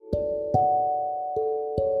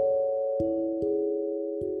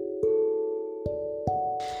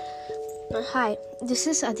Hi, this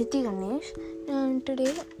is Aditi Ganesh, and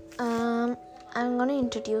today I'm going to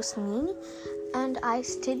introduce me. And I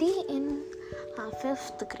study in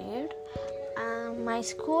 5th grade. My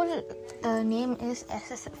school name is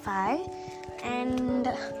SSFI, and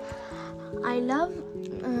I love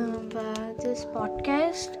this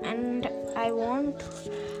podcast, and I will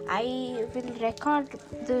record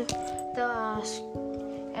the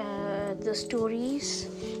stories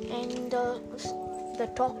and the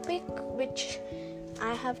topic which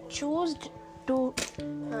I have chosen to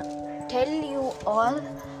tell you all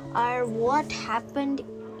are what happened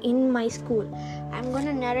in my school. I'm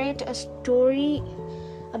gonna narrate a story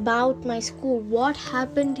about my school, what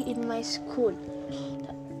happened in my school,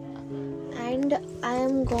 and I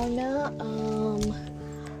am gonna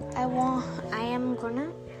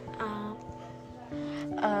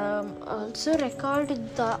also record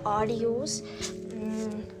the audios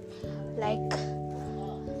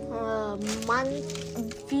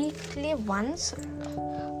weekly once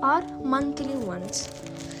or monthly once.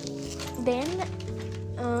 Then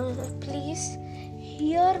please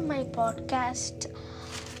hear my podcast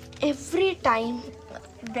every time,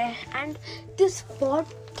 and this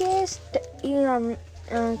podcast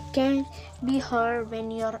can be heard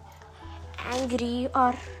when you're angry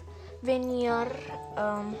or when you're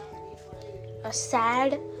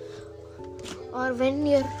sad, or when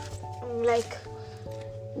you're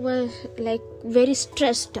very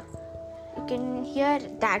stressed. You can hear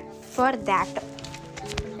that for that.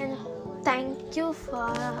 And thank you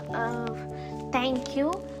for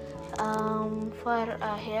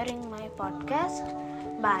hearing my podcast.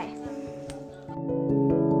 Bye.